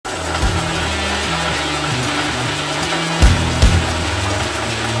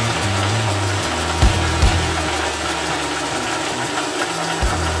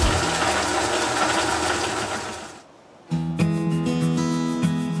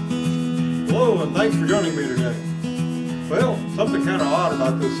Hello, and thanks for joining me today. Well, something kind of odd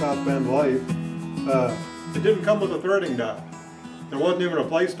about this South Bend lathe. It didn't come with a threading dial. There wasn't even a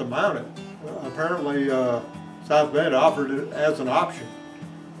place to mount it. Apparently, South Bend offered it as an option.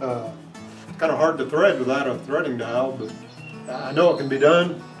 It's kind of hard to thread without a threading dial, but I know it can be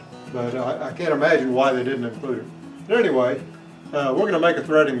done, but I can't imagine why they didn't include it. But anyway, we're going to make a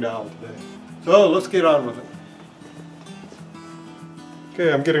threading dial today. So let's get on with it.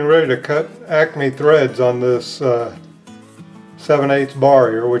 Okay, I'm getting ready to cut Acme threads on this 7/8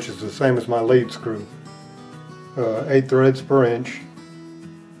 bar here, which is the same as my lead screw. 8 threads per inch.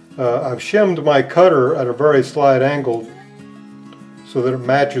 I've shimmed my cutter at a very slight angle so that it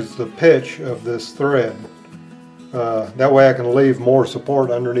matches the pitch of this thread. That way I can leave more support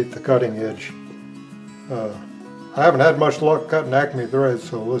underneath the cutting edge. I haven't had much luck cutting Acme threads,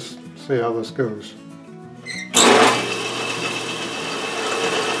 so let's see how this goes.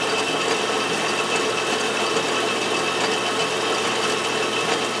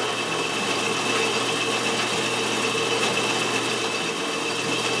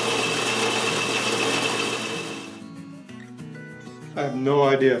 I have no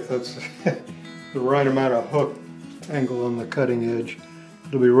idea if that's the right amount of hook angle on the cutting edge.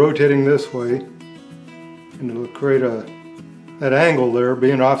 It'll be rotating this way, and it'll create that angle there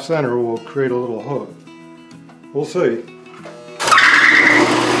being off center will create a little hook. We'll see.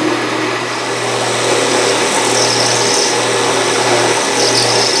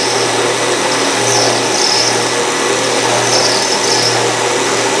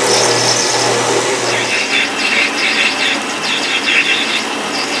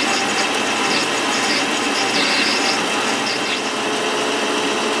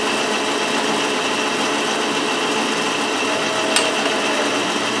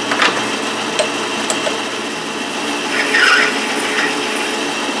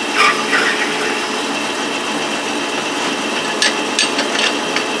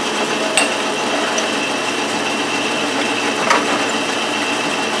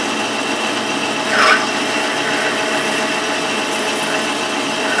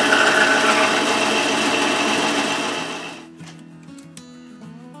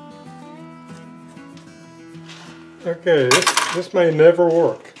 Okay, this may never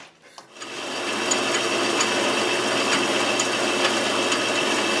work.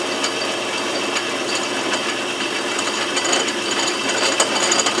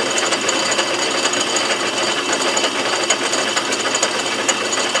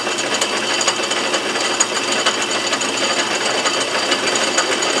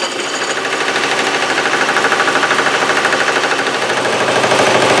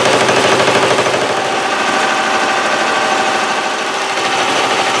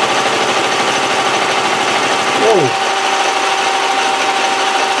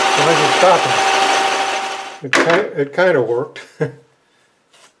 It kind of worked.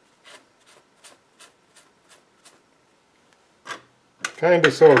 Kind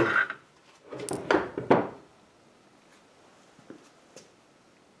of, sort of.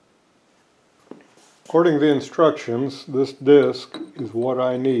 According to the instructions, this disc is what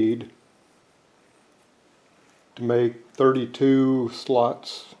I need to make 32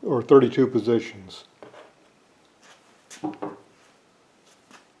 slots or 32 positions.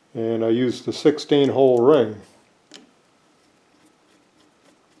 And I used the 16-hole ring.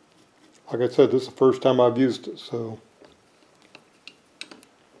 Like I said, this is the first time I've used it, so.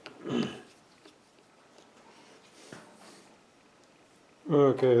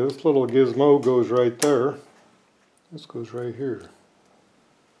 Okay, this little gizmo goes right there. This goes right here.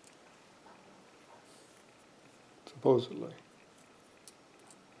 Supposedly.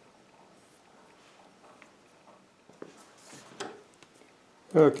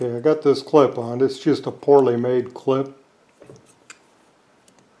 Okay, I got this clip on. It's just a poorly made clip.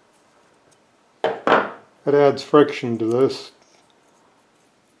 It adds friction to this.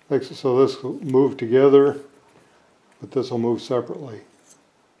 Makes it so this will move together, but this will move separately.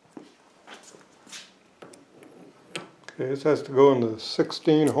 Okay, this has to go in the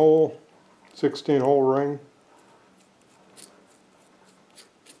 16-hole ring.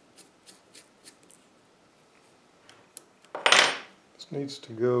 Needs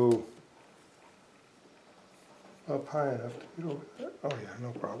to go up high enough to get over there. Oh yeah,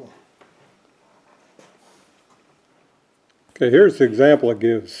 no problem. Okay, here's the example it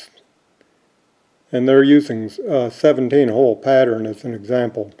gives. And they're using a 17-hole pattern as an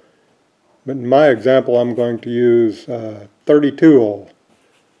example. But in my example, I'm going to use 32-hole.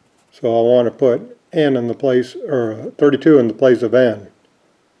 So I want to put N in the place, or 32 in the place of N.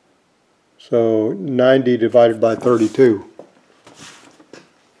 So 90 divided by 32.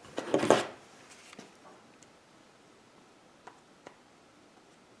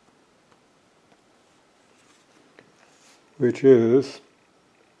 which is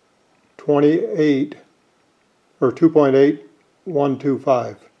 28 or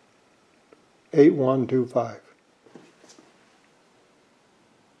 2.8125. 8125.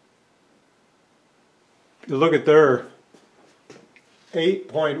 If you look at there,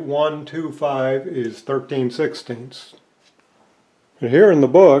 8.125 is 13/16. And here in the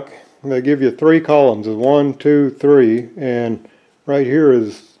book, they give you 3 columns, 1, 2, 3, and right here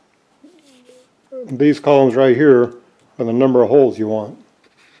is, these columns right here are the number of holes you want.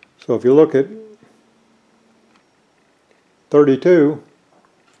 So if you look at 32,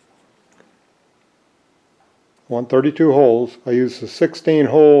 I want 32 holes. I use the 16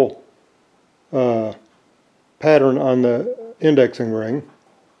 hole pattern on the indexing ring,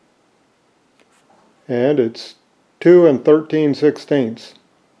 and it's 2 13/16.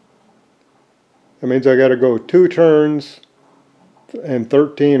 That means I got to go 2 turns and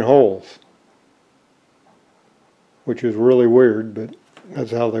 13 holes, which is really weird, but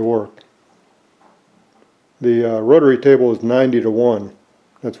that's how they work. The rotary table is 90-1.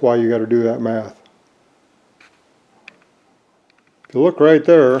 That's why you got to do that math. If you look right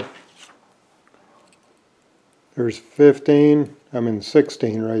there, there's 15,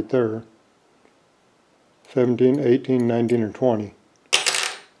 16 right there. 17, 18, 19, and 20.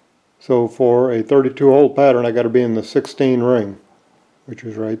 So for a 32 hole pattern, I got to be in the 16 ring, which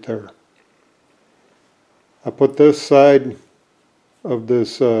is right there. I put this side of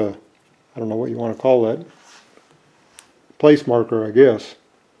this, I don't know what you want to call that, place marker, I guess.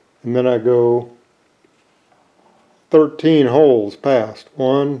 And then I go 13 holes past.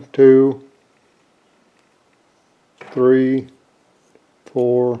 1, 2, 3,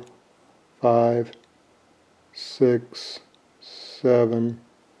 4, 5, 6, 7,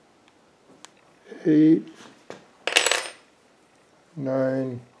 8,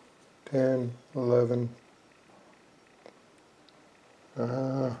 9, 10, 11.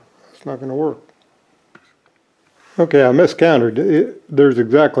 It's not going to work. Okay, I miscounted. There's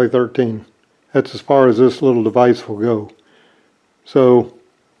exactly 13. That's as far as this little device will go. So,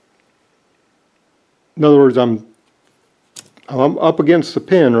 in other words, I'm up against the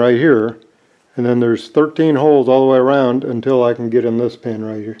pin right here, and then there's 13 holes all the way around until I can get in this pin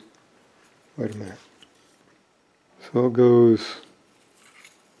right here. Wait a minute. So it goes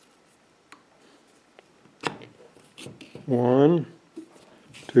 1,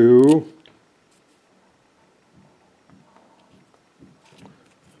 2,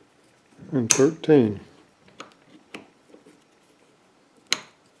 and 13.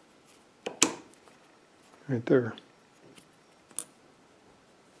 Right there.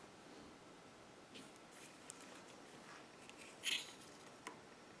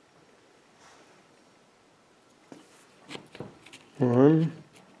 One,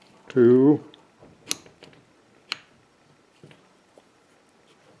 2,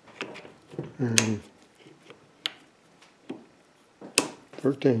 and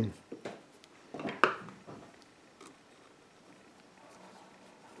 13.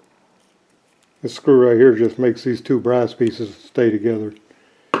 This screw right here just makes these 2 brass pieces stay together.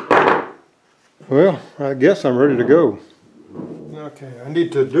 Well, I guess I'm ready to go. Okay, I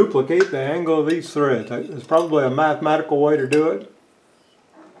need to duplicate the angle of these threads. There's probably a mathematical way to do it,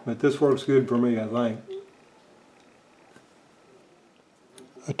 but this works good for me, I think.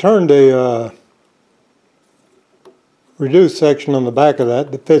 I turned a reduced section on the back of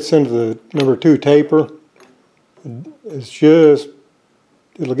that fits into the number 2 taper. It's just,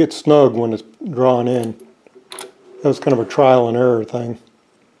 it'll get snug when it's drawn in. That was kind of a trial and error thing.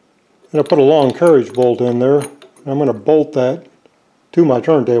 And I put a long carriage bolt in there. I'm going to bolt that to my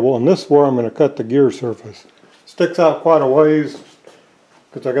turntable, and this is where I'm going to cut the gear surface. Sticks out quite a ways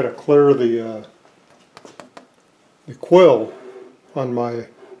because I got to clear the quill on my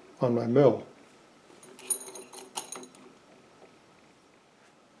mill.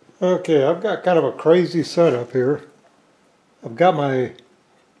 Okay, I've got kind of a crazy setup here. I've got my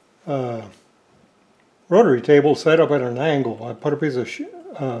rotary table set up at an angle. I put a piece of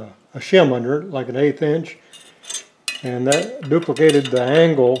a shim under it, like an 1/8 inch, and that duplicated the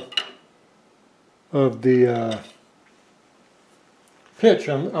angle of the pitch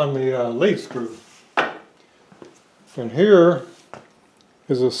on the lathe screw. And here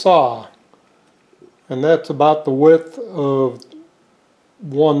is a saw, and that's about the width of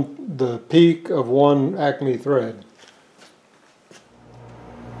the peak of one Acme thread.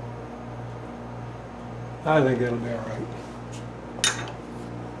 I think it'll be all right.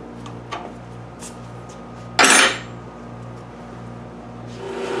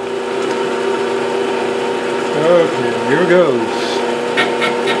 Okay, here goes.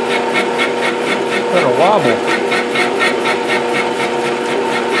 Got a wobble.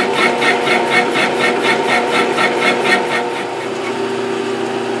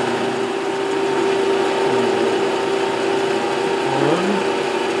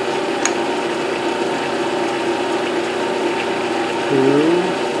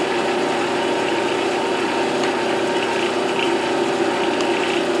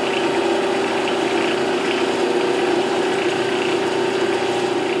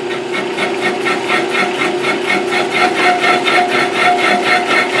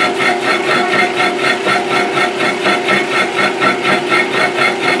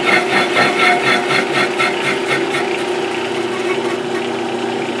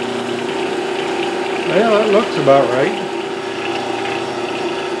 about right.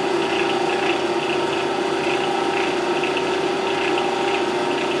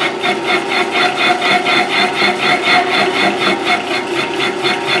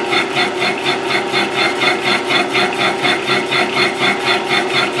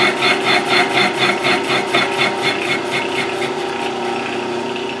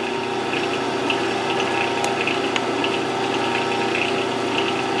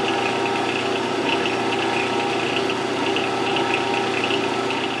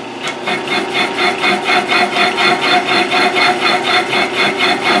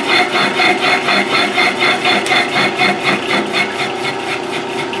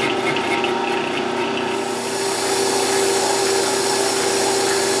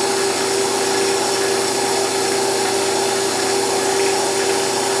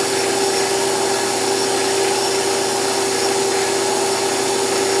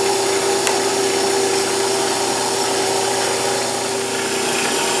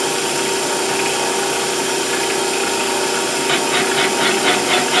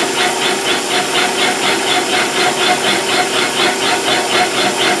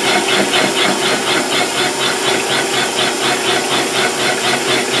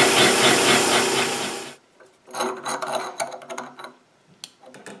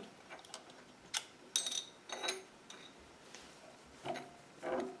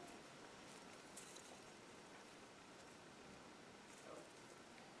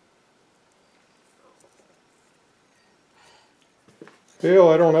 Still,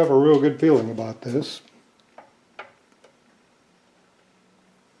 I don't have a real good feeling about this.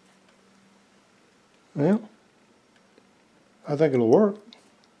 Well, I think it'll work.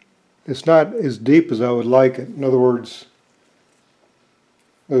 It's not as deep as I would like it. In other words,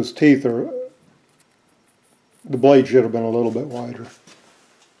 those teeth are, the blade should have been a little bit wider.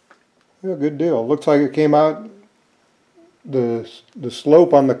 Yeah, good deal. Looks like it came out, the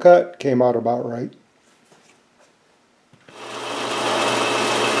slope on the cut came out about right.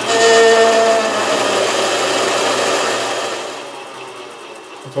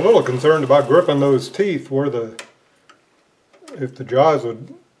 I was a little concerned about gripping those teeth where if the jaws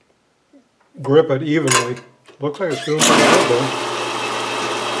would grip it evenly. Looks like it's doing pretty good though.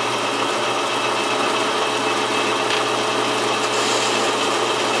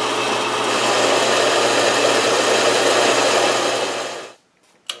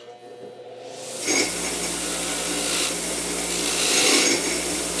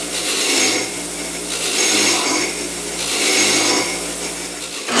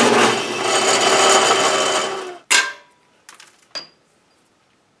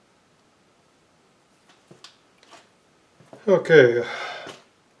 Okay,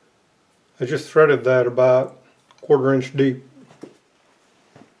 I just threaded that about 1/4 inch deep.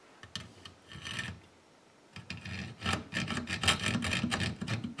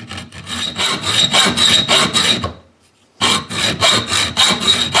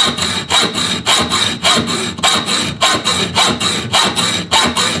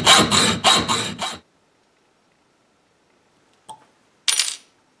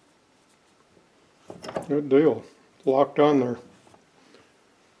 Good deal. Locked on there.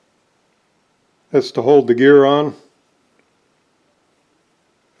 That's to hold the gear on.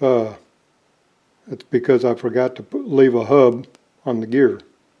 It's because I forgot to leave a hub on the gear.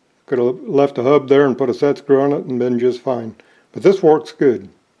 Could have left a hub there and put a set screw on it and been just fine. But this works good.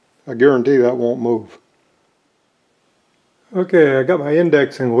 I guarantee that won't move. Okay, I got my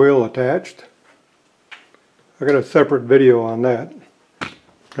indexing wheel attached. I got a separate video on that.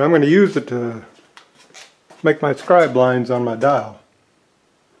 I'm going to use it to make my scribe lines on my dial.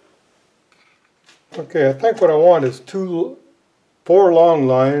 Okay, I think what I want is 4 long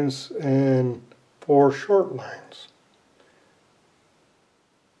lines and 4 short lines.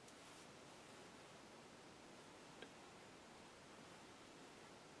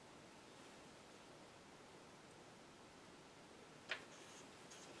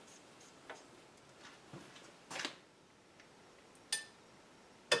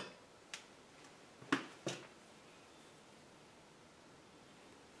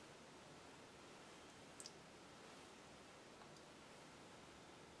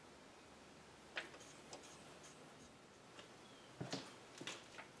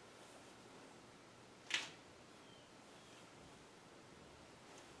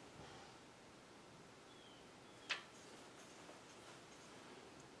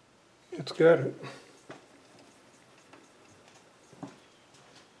 It's got it.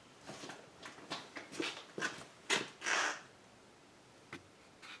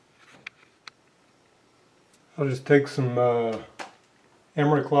 I'll just take some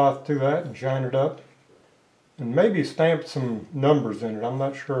emery cloth to that and shine it up and maybe stamp some numbers in it. I'm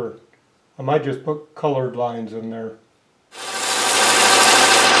not sure. I might just put colored lines in there.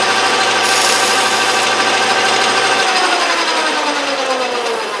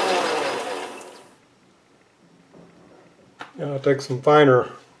 I'll take some finer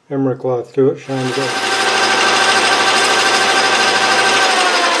emery cloth to it, shine it up.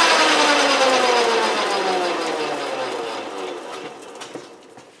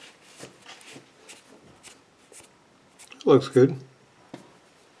 Looks good.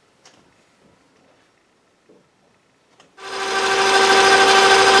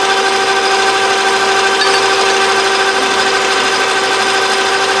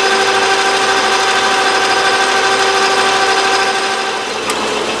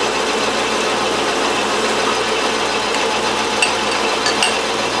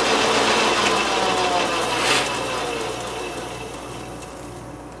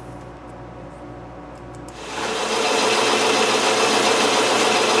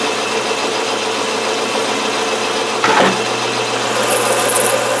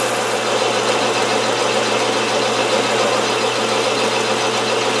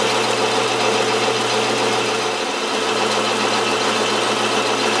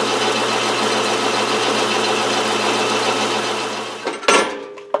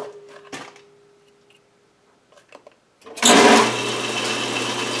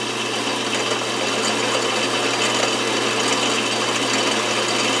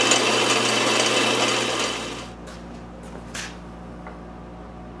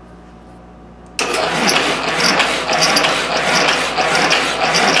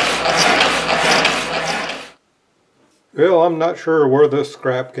 Well, I'm not sure where this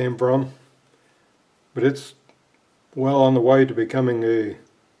scrap came from, but it's well on the way to becoming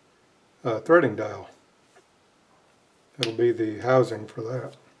a threading dial. It'll be the housing for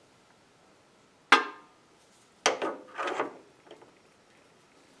that.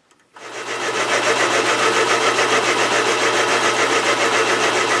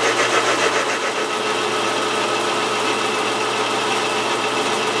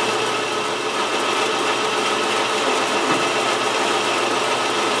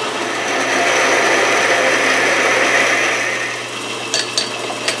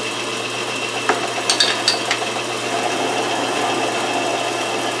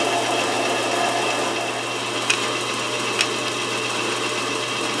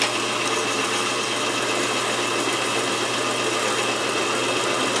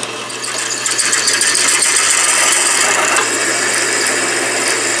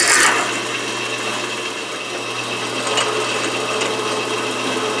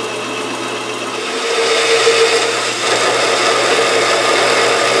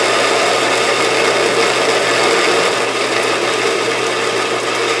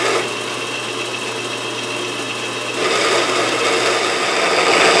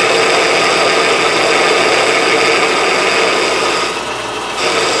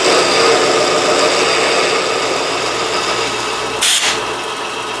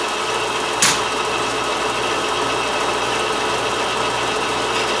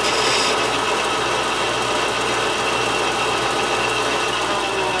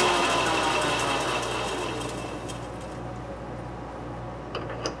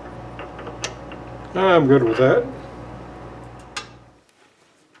 I'm good with that.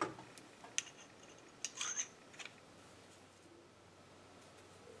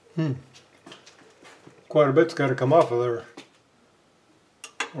 Quite a bit's got to come off of there.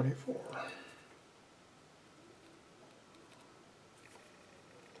 24.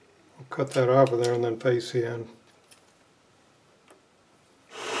 I'll cut that off of there and then face in.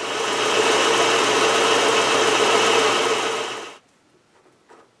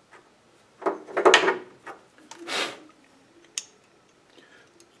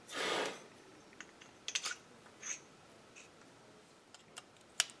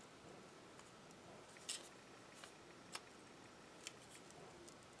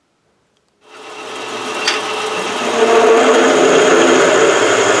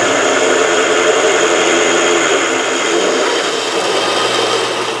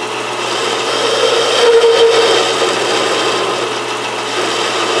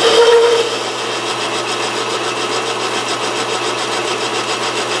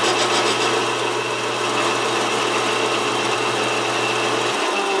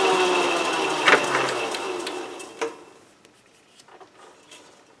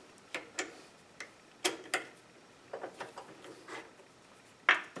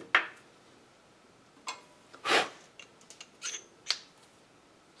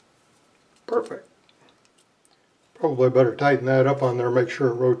 Perfect. Probably better tighten that up on there, make sure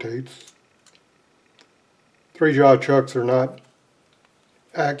it rotates 3-jaw chucks are not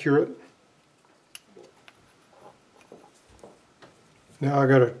accurate. Now I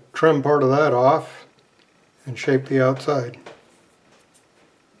got to trim part of that off and shape the outside.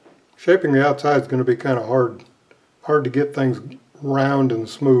 Shaping the outside is going to be kind of hard to get things round and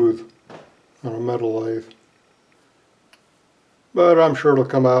smooth on a metal lathe. But I'm sure it'll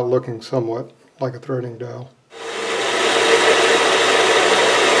come out looking somewhat like a threading dowel.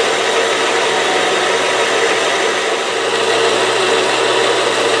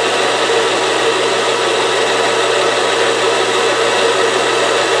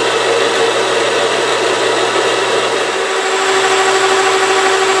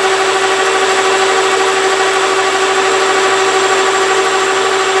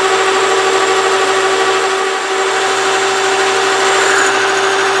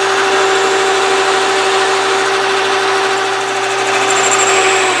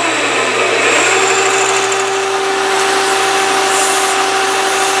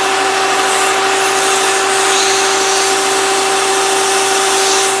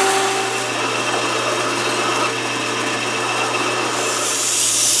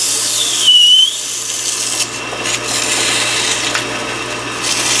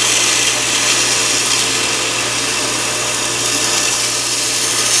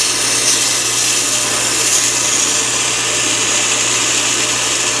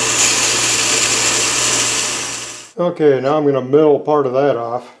 Okay, now I'm going to mill part of that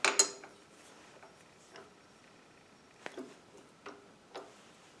off.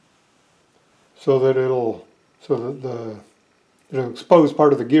 So it'll expose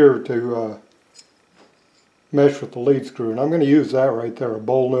part of the gear to mesh with the lead screw. And I'm going to use that right there, a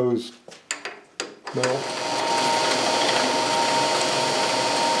bull nose mill.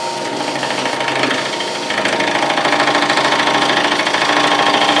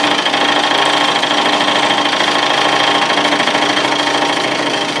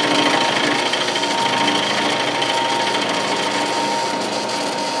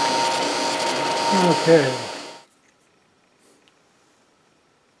 Okay.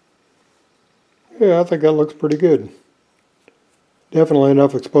 Yeah, I think that looks pretty good. Definitely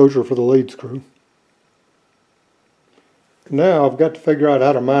enough exposure for the lead screw. Now I've got to figure out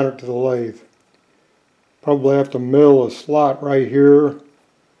how to mount it to the lathe. Probably have to mill a slot right here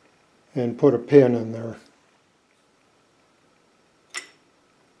and put a pin in there.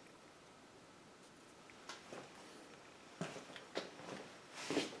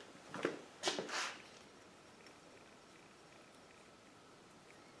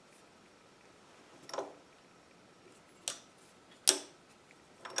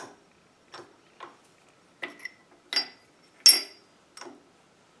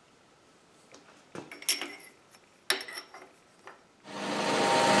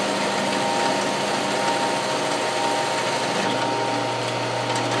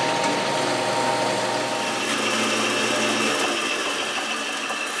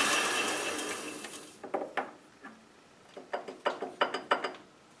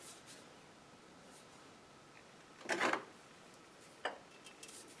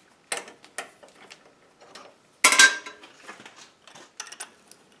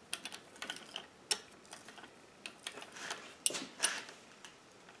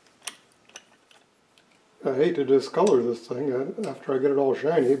 I hate to discolor this thing after I get it all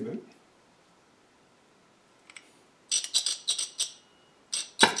shiny, but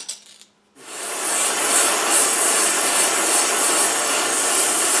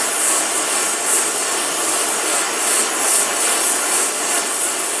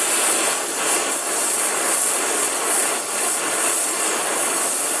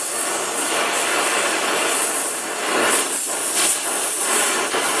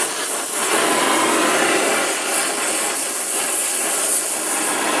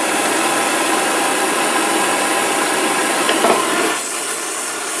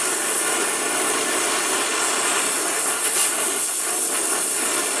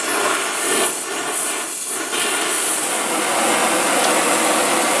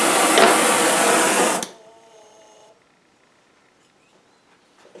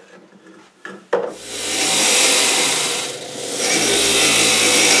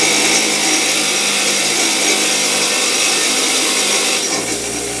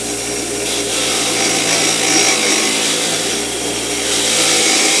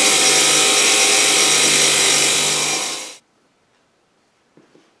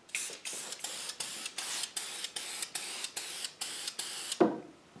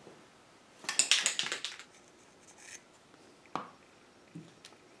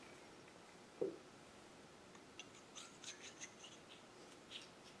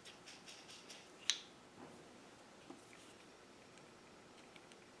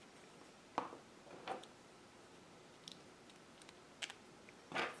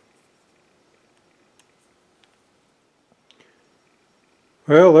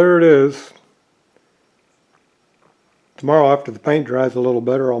Well, there it is. Tomorrow, after the paint dries a little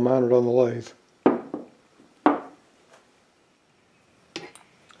better, I'll mount it on the lathe. I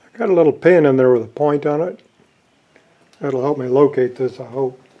got a little pin in there with a point on it. That'll help me locate this, I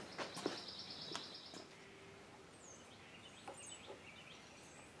hope.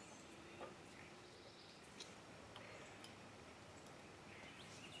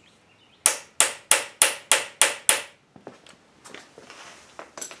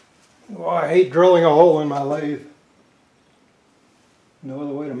 Oh, I hate drilling a hole in my lathe. No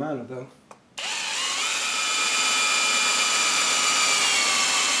other way to mount it though.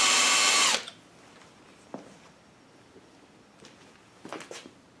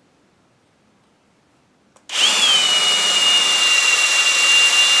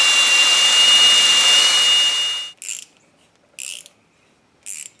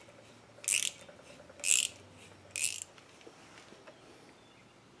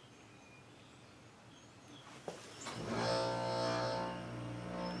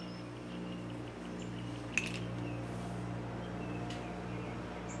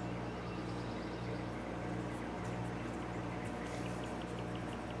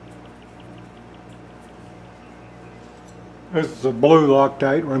 This is a blue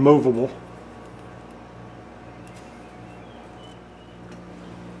Loctite, removable.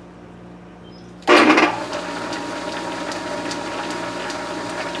 I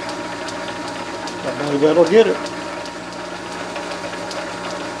believe that'll get it.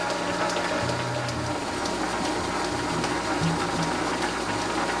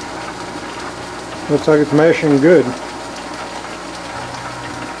 Looks like it's meshing good.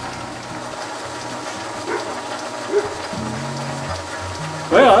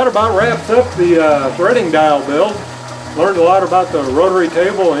 Well, that about wraps up the threading dial build. Learned a lot about the rotary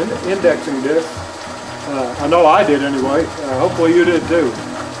table and indexing disc. I know I did anyway. Hopefully you did too.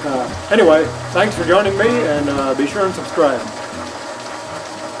 Anyway, thanks for joining me, and be sure and subscribe.